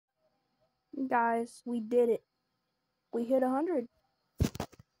Guys, we did it. We hit 100. I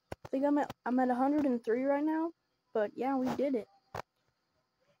think I'm at 103 right now, but yeah, we did it.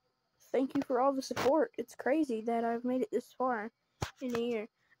 Thank you for all the support. It's crazy that I've made it this far in a year.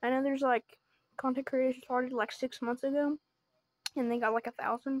 I know there's like content creators who started like 6 months ago, and they got like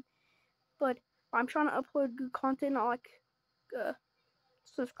 1,000. But I'm trying to upload good content on like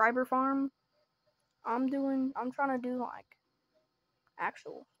subscriber farm. I'm trying to do like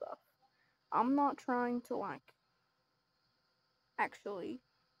actual stuff. I'm not trying to like actually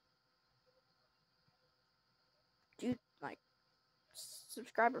do like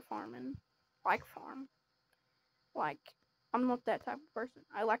subscriber farm and like farm. Like, I'm not that type of person.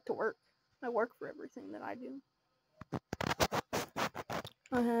 I like to work. I work for everything that I do.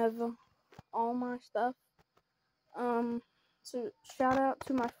 I have all my stuff. So shout out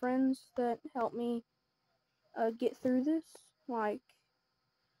to my friends that helped me get through this. Like,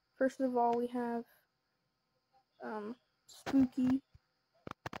 first of all, we have Spooky,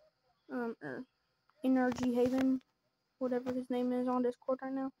 or Energy Haven, whatever his name is on Discord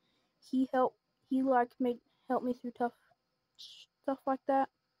right now. He helped me through tough stuff like that.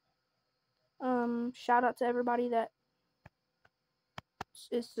 Shout out to everybody that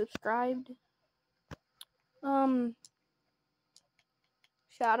is subscribed.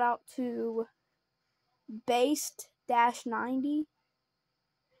 Shout out to Based-90,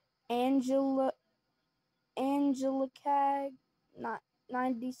 Angela Cag,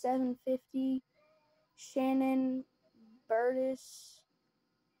 9750, Shannon Burtis,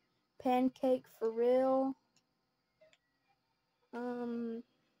 Pancake for Real,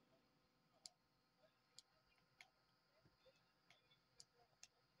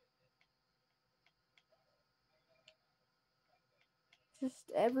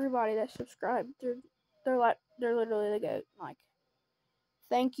 just everybody that subscribed. They're literally the GOAT. Like,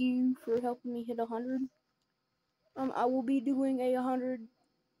 thank you for helping me hit 100. I will be doing a 100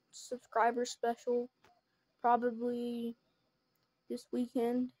 subscriber special probably this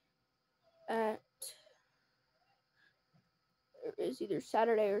weekend it's either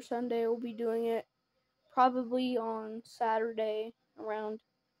Saturday or Sunday. We'll be doing it probably on Saturday around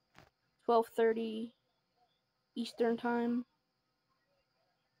 12:30 Eastern time,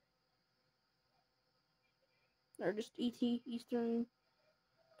 or just ET Eastern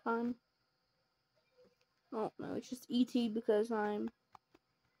time. Oh no, it's just ET because I'm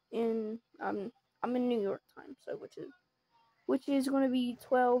in New York time, so which is going to be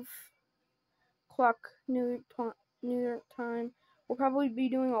 12 o'clock New York time. We'll probably be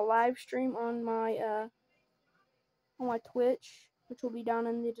doing a live stream on my Twitch, which will be down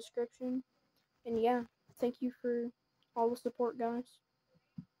in the description. And yeah, thank you for all the support, guys.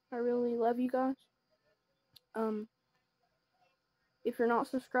 I really love you guys. If you're not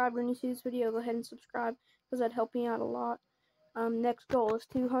subscribed when you see this video, go ahead and subscribe because that'd help me out a lot. Next goal is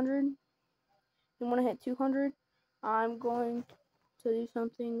 200. And when I hit 200, I'm going to do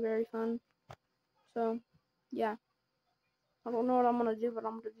something very fun. So, yeah. I don't know what I'm going to do, but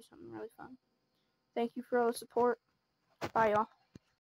I'm going to do something really fun. Thank you for all the support. Bye, y'all.